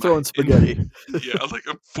 this we're in my throwing spaghetti. yeah, like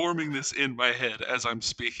I'm forming this in my head as I'm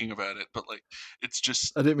speaking about it, but like it's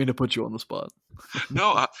just I didn't mean to put you on the spot.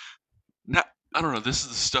 no, not I don't know. This is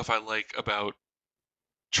the stuff I like about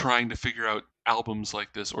trying to figure out albums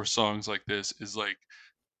like this or songs like this is like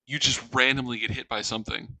you just randomly get hit by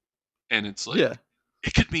something and it's like Yeah,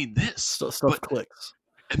 it could mean this, stuff but clicks.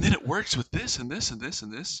 and then it works with this and this and this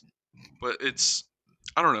and this. But it's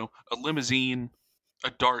I don't know, a limousine, a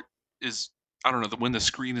dart is I don't know, when the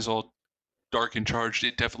screen is all dark and charged,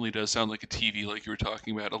 it definitely does sound like a TV like you were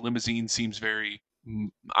talking about. A limousine seems very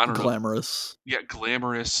I don't know. Glamorous. Yeah,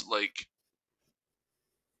 glamorous like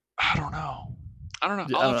I don't know. I don't know.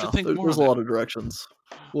 Yeah, I I'll don't have to know. think more There's on a that. lot of directions.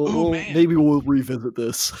 Oh man. We'll revisit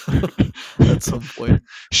this at some point in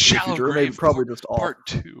the Shallow future, or maybe Grave probably just off. part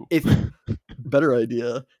 2. If better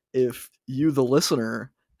idea, if you, the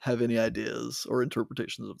listener, have any ideas or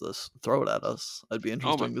interpretations of this, throw it at us. I'd be Oh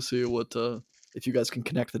my interesting to see what if you guys can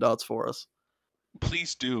connect the dots for us.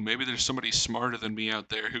 please do. Maybe there's somebody smarter than me out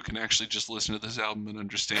there who can actually just listen to this album and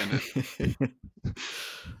understand it.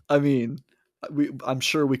 I mean, I'm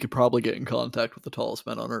sure we could probably get in contact with the tallest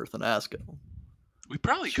man on earth and ask him. We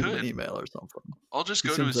probably Shoot him an could. email or something. I'll just He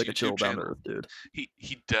go to seems his like a YouTube chill, down to channel. earth dude.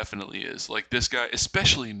 He definitely is. Like this guy,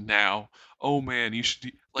 especially now. Oh man, you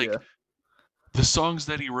should like Yeah. the songs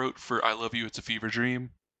that he wrote for I Love You It's a Fever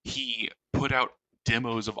Dream. He put out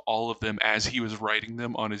demos of all of them as he was writing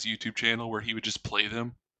them on his YouTube channel where he would just play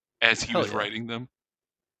them as he Hell was yeah. writing them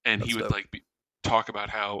and he That's would dope. like talk about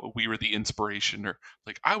how we were the inspiration or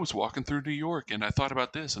like I was walking through New York and I thought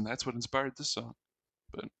about this and that's what inspired this song.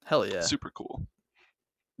 But Hell yeah. super cool.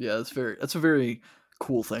 Yeah, that's a very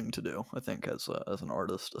cool thing to do, I think, as an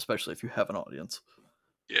artist, especially if you have an audience.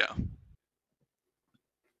 Yeah.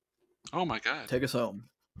 Oh my god. Take us home.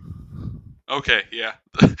 Okay, yeah.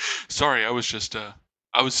 Sorry, I was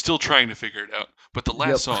still trying to figure it out. But the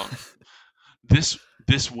last Yep. song,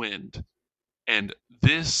 this wind and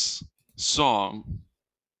this song,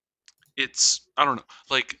 it's I don't know,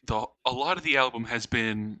 like the a lot of the album has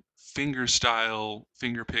been finger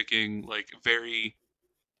picking, like very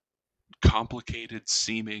complicated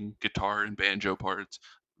seeming guitar and banjo parts.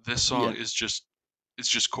 This song Yeah. is just it's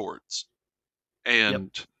just chords. Yep.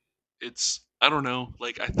 And it's I don't know,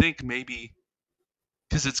 like I think maybe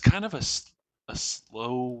because it's kind of a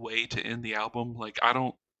slow way to end the album. Like I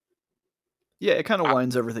don't, Yeah, it kind of I,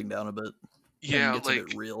 winds everything down a bit and yeah, gets a bit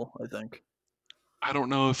like real, I think. I don't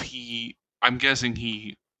know if I'm guessing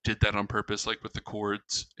he did that on purpose, like with the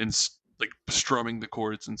chords and like strumming the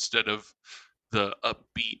chords instead of the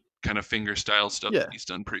upbeat kind of finger style stuff that Yeah. he's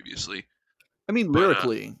done previously. I mean, But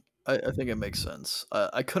lyrically, I think it makes sense.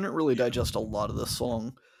 I couldn't really yeah, digest a lot of this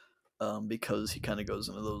song because he kind of goes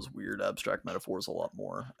into those weird abstract metaphors a lot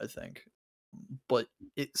more, I think. But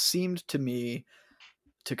it seemed to me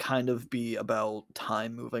to kind of be about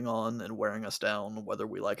time moving on and wearing us down, whether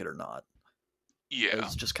we like it or not, yeah,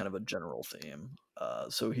 as just kind of a general theme.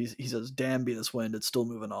 So he says, "Damn, be this wind, it's still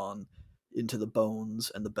moving on into the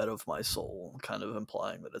bones and the bed of my soul," kind of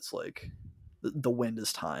implying that it's like the wind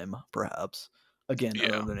is time, perhaps. Again, yeah.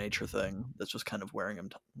 another nature thing that's just kind of wearing him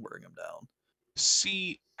down.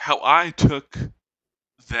 See how I took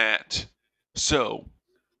that. So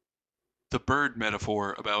the bird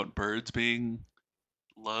metaphor about birds being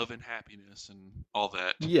love and happiness and all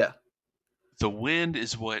that. Yeah, The wind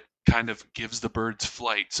is what kind of gives the birds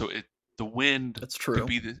flight. So the wind that's true.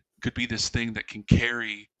 could be this thing that can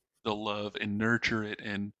carry the love and nurture it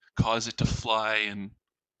and cause it to fly and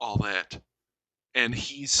all that. And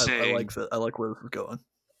he's I like saying that. I like where this is going.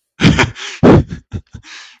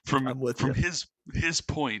 I'm with from you. his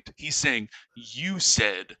point, he's saying you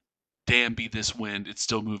said, "Damn, be this wind, it's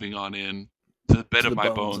still moving on in the bed To of the my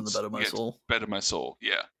bones and the bones, bed of my yeah, soul. bed of my soul."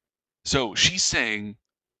 Yeah. So she's saying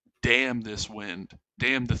damn this wind,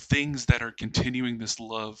 damn the things that are continuing this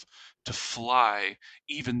love to fly,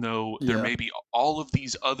 even though there Yeah, may be all of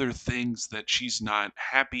these other things that she's not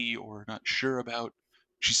happy or not sure about.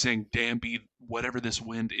 She's saying, damn, be whatever this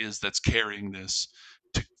wind is that's carrying this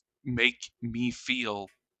to make me feel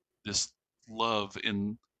this love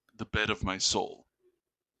in the bed of my soul.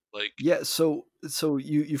 Like, yeah. So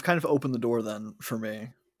you've kind of opened the door then for me.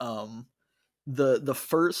 Um, the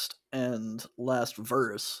first and last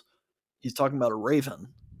verse, he's talking about a raven.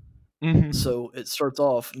 mm-hmm. So it starts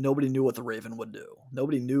off, nobody knew what the raven would do.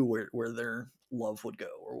 Nobody knew where their love would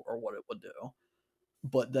go or what it would do.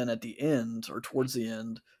 But then at the end, or towards the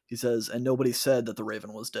end, he says, and nobody said that the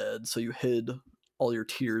raven was dead, so you hid all your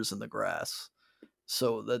tears in the grass.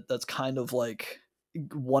 So that's kind of like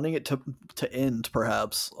wanting it to end,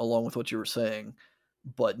 perhaps, along with what you were saying,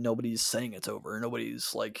 but nobody's saying it's over.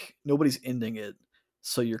 Nobody's ending it,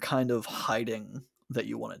 so you're kind of hiding that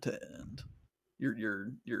you want it to end.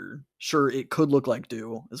 You're sure it could look like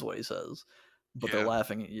dew, is what he says, but they're Yeah.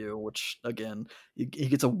 laughing at you. Which again, he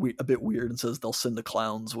gets a bit weird and says they'll send the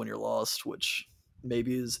clowns when you're lost, which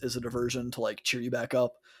maybe is a diversion to like cheer you back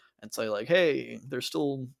up and say like, hey, there's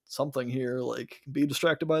still something here. Like, be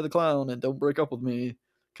distracted by the clown and don't break up with me,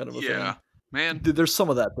 kind of a Yeah. thing. Man, There's some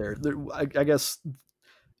of that there. I guess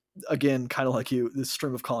again, kind of like you, this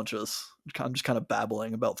stream of conscious. I'm just kind of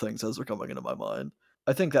babbling about things as they're coming into my mind.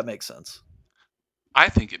 I think that makes sense. I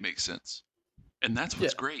think it makes sense. And that's Yeah,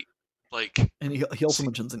 what's great. Like, and he also see,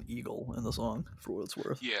 mentions an eagle in the song for what it's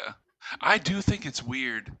worth. yeah. I do think it's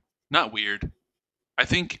weird. Not weird. I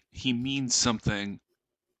think he means something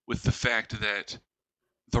with the fact that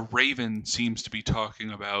the raven seems to be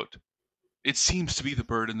talking about, it seems to be the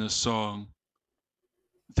bird in this song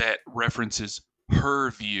that references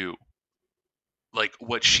her view, like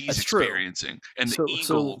what she's That's true. experiencing. And the So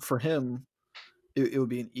eagle, for him, it would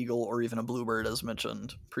be an eagle or even a bluebird, as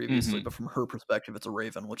mentioned previously. hmm But from her perspective, it's a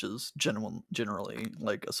raven, which is generally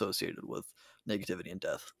like associated with negativity and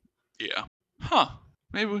death. yeah. Huh.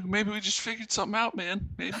 Maybe we just figured something out, man.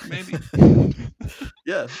 Maybe.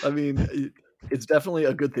 Yeah, I mean, it's definitely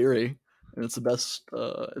a good theory, and it's the best.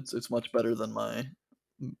 It's much better than my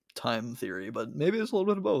time theory, but maybe it's a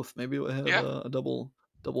little bit of both. Maybe it had Yeah, a double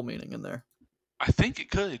meaning in there. I think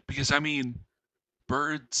it could because I mean,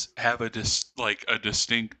 birds have a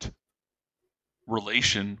distinct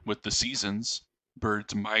relation with the seasons.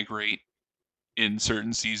 Birds migrate in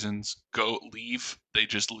certain seasons, they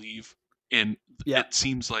just leave. And Yeah, it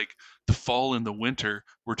seems like the fall and the winter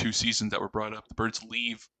were two seasons that were brought up. The birds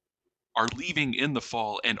are leaving in the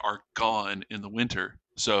fall and are gone in the winter.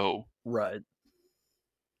 So right.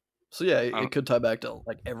 So yeah, I it don't. could tie back to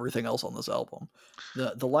like everything else on this album.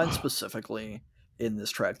 The line Uh, specifically in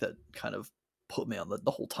this track that kind of put me on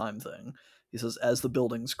the whole time thing. He says, "As the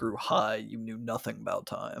buildings grew high, you knew nothing about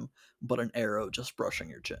time, but an arrow just brushing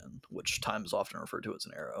your chin," which time is often referred to as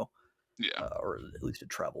an arrow, yeah, or at least it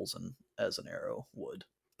travels in as an arrow would.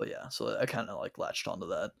 But yeah, so I kind of like latched onto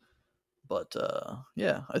that. But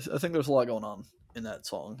yeah, I think there's a lot going on in that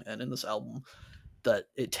song and in this album that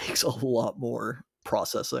it takes a lot more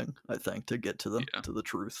processing, I think, to get yeah, to the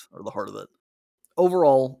truth or the heart of it.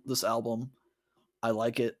 Overall, this album, I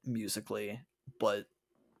like it musically, but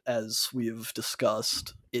as we've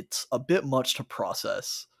discussed, it's a bit much to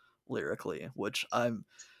process lyrically, which I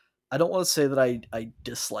don't want to say that I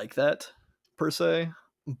dislike that per se,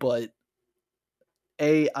 but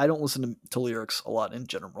I don't listen to lyrics a lot in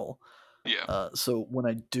general. yeah. So when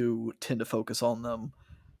I do tend to focus on them,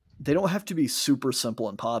 they don't have to be super simple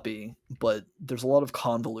and poppy, but there's a lot of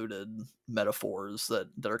convoluted metaphors that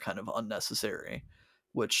are kind of unnecessary,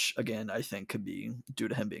 which again I think could be due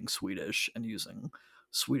to him being Swedish and using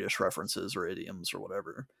Swedish references or idioms or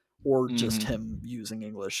whatever, or just hmm him using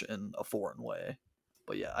English in a foreign way.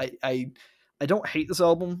 But yeah, I don't hate this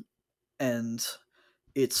album, and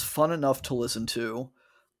it's fun enough to listen to.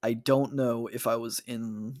 I don't know if I was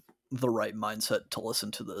in the right mindset to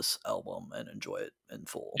listen to this album and enjoy it in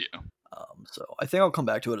full. Yeah, So I think I'll come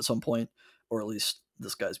back to it at some point, or at least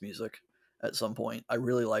this guy's music at some point. I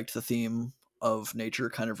really liked the theme of nature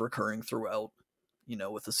kind of recurring throughout,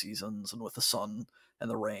 with the seasons and with the sun and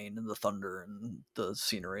the rain and the thunder and the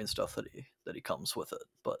scenery and stuff that he comes with it.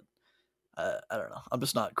 But I don't know. I'm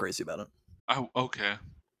just not crazy about it. okay.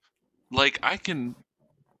 Like I can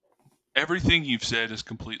everything you've said is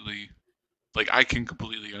completely like I can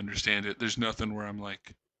completely understand it. There's nothing where I'm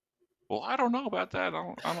like, well, I don't know about that.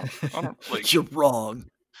 I don't like, You're wrong.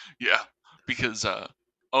 yeah, because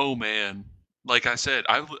oh man, like I said,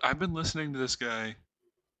 I've been listening to this guy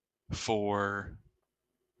for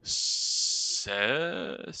 6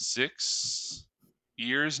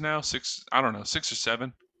 years now. Six, I don't know, 6 or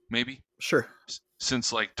 7 maybe Sure.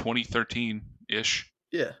 since like 2013 ish.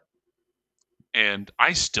 Yeah. And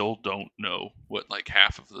I still don't know what like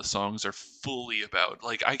half of the songs are fully about.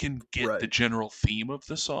 Like I can get the Right. general theme of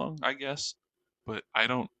the song, I guess, but I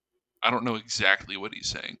don't know exactly what he's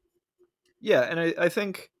saying. Yeah, and I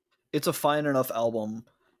think it's a fine enough album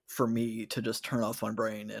for me to just turn off my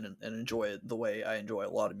brain and enjoy it the way I enjoy a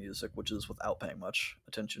lot of music, which is without paying much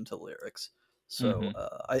attention to the lyrics. So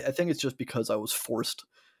Mhm. I think it's just because I was forced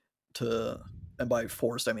to, and by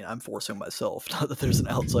forced I mean I'm forcing myself, not that there's an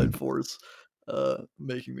outside force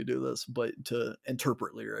making me do this, but to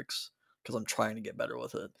interpret lyrics because I'm trying to get better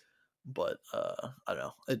with it. But I don't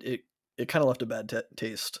know. it kind of left a bad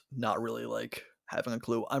taste, not really like having a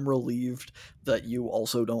clue. I'm relieved that you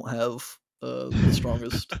also don't have the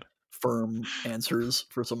strongest firm answers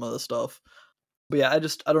for some of the stuff. But yeah, I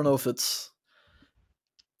don't know if it's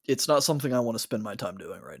not something I want to spend my time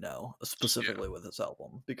doing right now, Yeah, specifically with this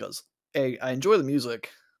album, because I enjoy the music,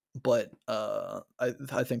 but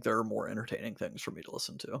I think there are more entertaining things for me to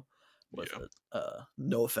listen to with yeah. it.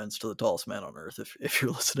 No offense to the tallest man on earth if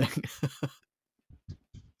you're listening.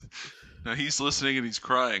 Now he's listening and he's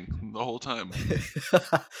crying the whole time.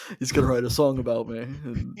 He's gonna write a song about me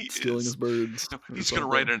and He stealing his is. birds No, or something. he's gonna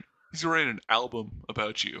write an album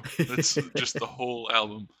about you. That's just the whole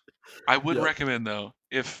album. I would Yep. recommend though,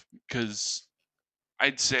 if because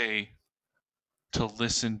I'd say to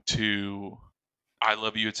listen to "I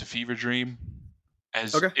Love You, It's a Fever Dream"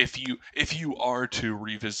 as Okay. if you are to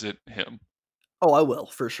revisit him, Oh, I will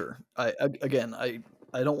for sure. Again, I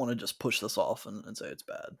don't want to just push this off and say it's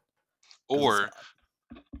bad because it's or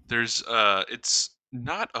not. there's it's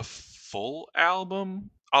not a full album.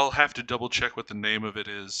 I'll have to double check what the name of it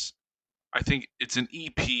is. I think it's an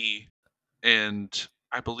EP, and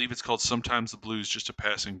I believe it's called "Sometimes the Blues Just a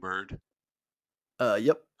Passing Bird." Yep.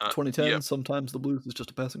 Yeah, 2010. Sometimes the blues is just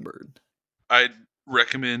a passing bird. I'd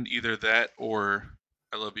recommend either that or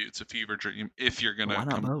 "I Love You, It's a Fever Dream" if you're Why gonna not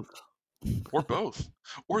come, both? or both.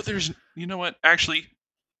 Or there's, you know what? Actually,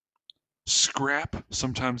 scrap.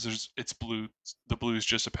 Sometimes it's blue. The blues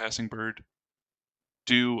just a passing bird.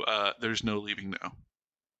 Do there's no leaving now.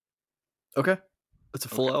 Okay. It's a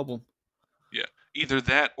Okay, full album. yeah. Either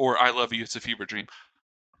that or "I Love You, It's a Fever Dream."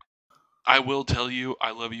 I will tell you,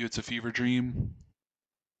 "I Love You, It's a Fever Dream"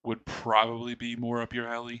 would probably be more up your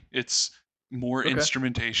alley. It's more Okay.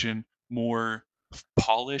 instrumentation, more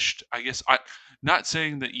polished. I guess I not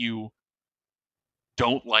saying that you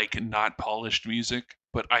don't like not polished music,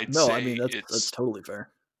 but No, I mean that's totally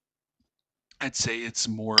fair. I'd say it's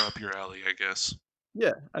more up your alley, I guess.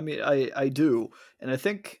 Yeah, I mean I do, and I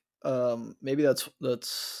think maybe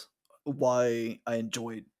that's why I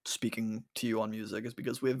enjoy speaking to you on music is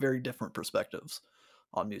because we have very different perspectives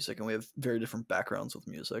on music and we have very different backgrounds with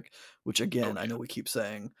music, which Oh again I yeah, know we keep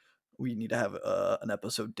saying we need to have an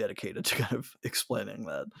episode dedicated to kind of explaining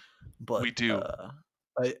that, but we do.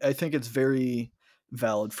 I think it's very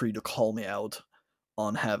valid for you to call me out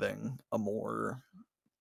on having a more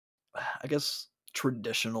I guess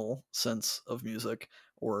traditional sense of music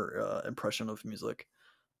or impression of music.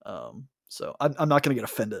 So I'm not going to get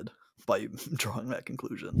offended by you drawing that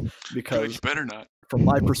conclusion Good, you because better not. from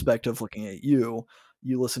my perspective, looking at you,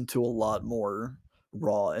 you listen to a lot more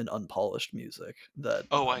raw and unpolished music that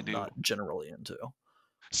Oh, I I'm do. not generally into.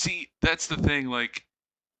 See, that's the thing. Like,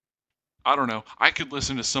 I don't know. I could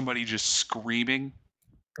listen to somebody just screaming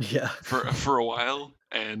Yeah. for a while,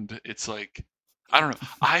 and it's like, I don't know.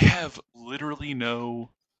 I have literally no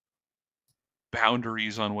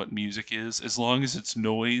boundaries on what music is, as long as it's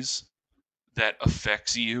noise that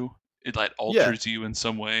affects you, it like Yeah. alters you in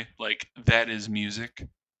some way. Like that is music,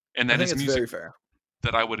 and I that think is it's music very fair.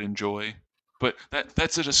 that I would enjoy. But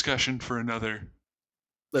that's a discussion That for another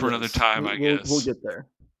is. time, I We'll guess. get there.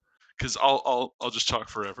 Because I'll just talk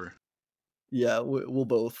forever. Yeah, we'll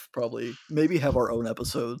both probably maybe have our own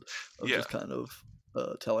episode of Yeah. just kind of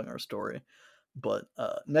telling our story. But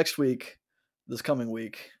next week, this coming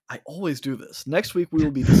week, I always do this. Next week, we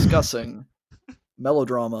will be discussing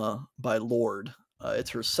Melodrama by Lorde.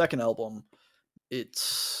 It's her second album.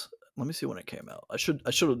 It's let me see when it came out. I should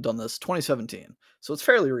have done this 2017, so it's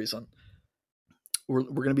fairly recent. We're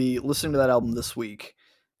gonna be listening to that album this week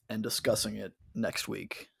and discussing it next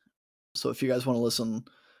week. So if you guys want to listen,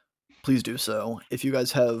 please do so. If you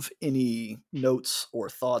guys have any notes or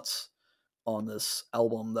thoughts on this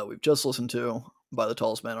album that we've just listened to by the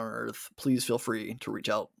tallest man on earth, please feel free to reach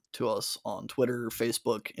out to us on Twitter,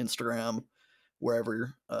 Facebook, Instagram,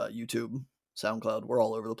 wherever, YouTube, SoundCloud. We're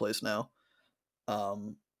all over the place now.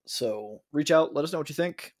 So reach out, let us know what you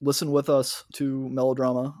think. Listen with us to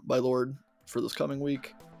Melodrama by Lorde for this coming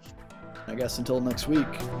week. I guess until next week,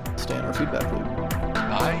 stay in our feedback loop.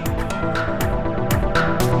 Bye.